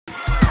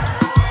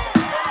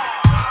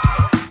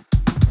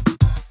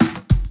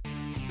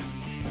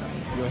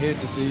here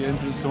to see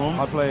Into the Storm.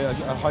 I play a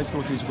high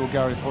school teacher called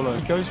Gary Fuller.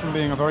 He goes from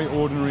being a very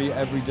ordinary,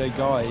 everyday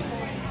guy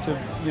to,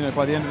 you know,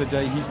 by the end of the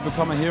day, he's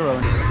become a hero.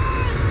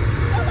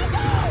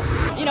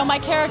 You know, my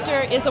character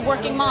is a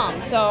working mom,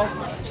 so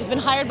she's been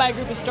hired by a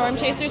group of storm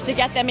chasers to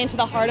get them into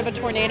the heart of a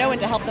tornado and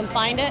to help them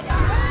find it.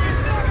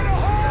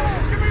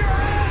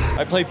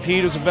 I play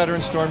Pete, who's a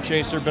veteran storm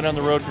chaser, been on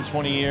the road for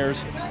 20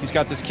 years. He's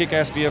got this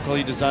kick-ass vehicle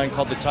he designed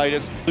called the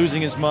Titus.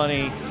 Losing his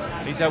money,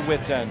 he's at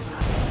wit's end.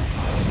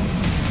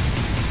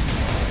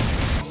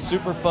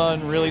 Super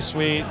fun, really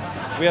sweet.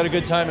 We had a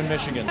good time in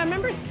Michigan. I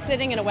remember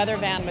sitting in a weather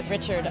van with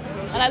Richard,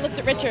 and I looked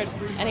at Richard,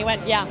 and he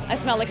went, "Yeah, I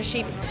smell like a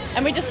sheep."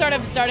 And we just sort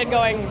of started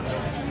going,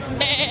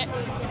 meh,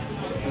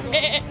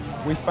 meh.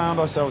 We found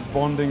ourselves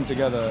bonding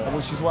together,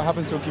 which is what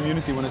happens to a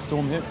community when a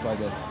storm hits like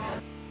this.